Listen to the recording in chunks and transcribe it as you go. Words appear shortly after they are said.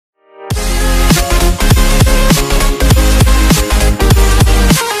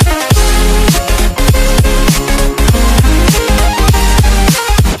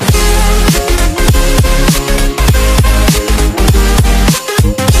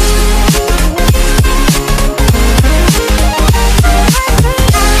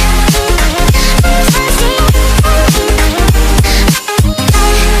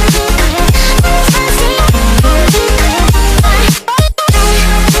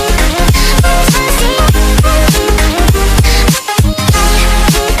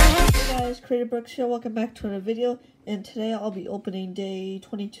Brickz here, welcome back to another video, and today I'll be opening day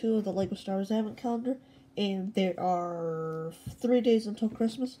 22 of the LEGO Star Wars Advent Calendar, and there are 3 days until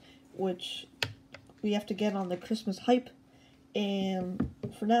Christmas, which we have to get on the Christmas hype, and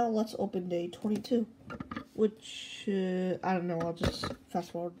for now, let's open day 22, which, I don't know, I'll just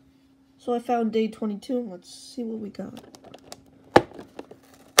fast forward. So I found day 22, and let's see what we got.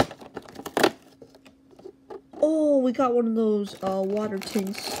 Oh, we got one of those water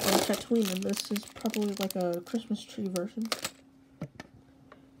tanks on Tatooine, and this is probably like a Christmas tree version.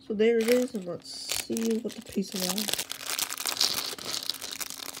 So there it is, and let's see what the pieces are.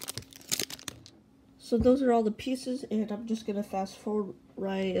 So those are all the pieces, and I'm just gonna fast forward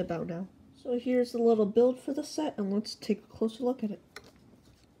right about now. So here's the little build for the set, and let's take a closer look at it.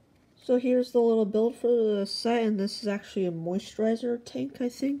 So here's the little build for the set, and this is actually a moisturizer tank, I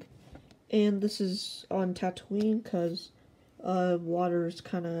think. And this is on Tatooine because water is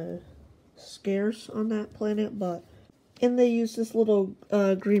kind of scarce on that planet, and they use this little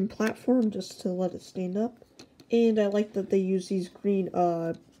green platform just to let it stand up. And I like that they use these green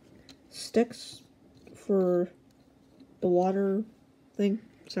sticks for the water thing.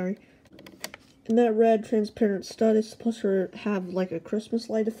 Sorry. And that red transparent stud is supposed to have like a Christmas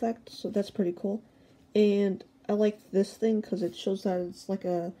light effect, so that's pretty cool. And I like this thing because it shows that it's like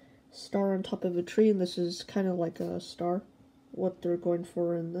a star on top of a tree, and this is kind of like a star, what they're going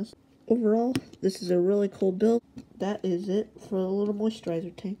for in this. Overall, this is a really cool build. That is it for the little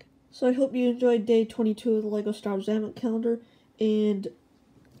moisturizer tank. So I hope you enjoyed day 22 of the LEGO Star Wars Advent Calendar, and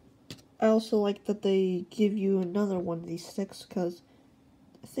I also like that they give you another one of these sticks, because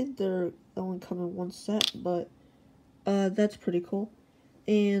I think they're only come in one set, but that's pretty cool.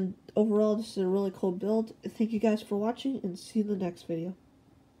 And overall, this is a really cool build. Thank you guys for watching, and see you in the next video.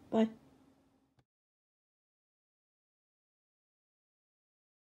 Bye.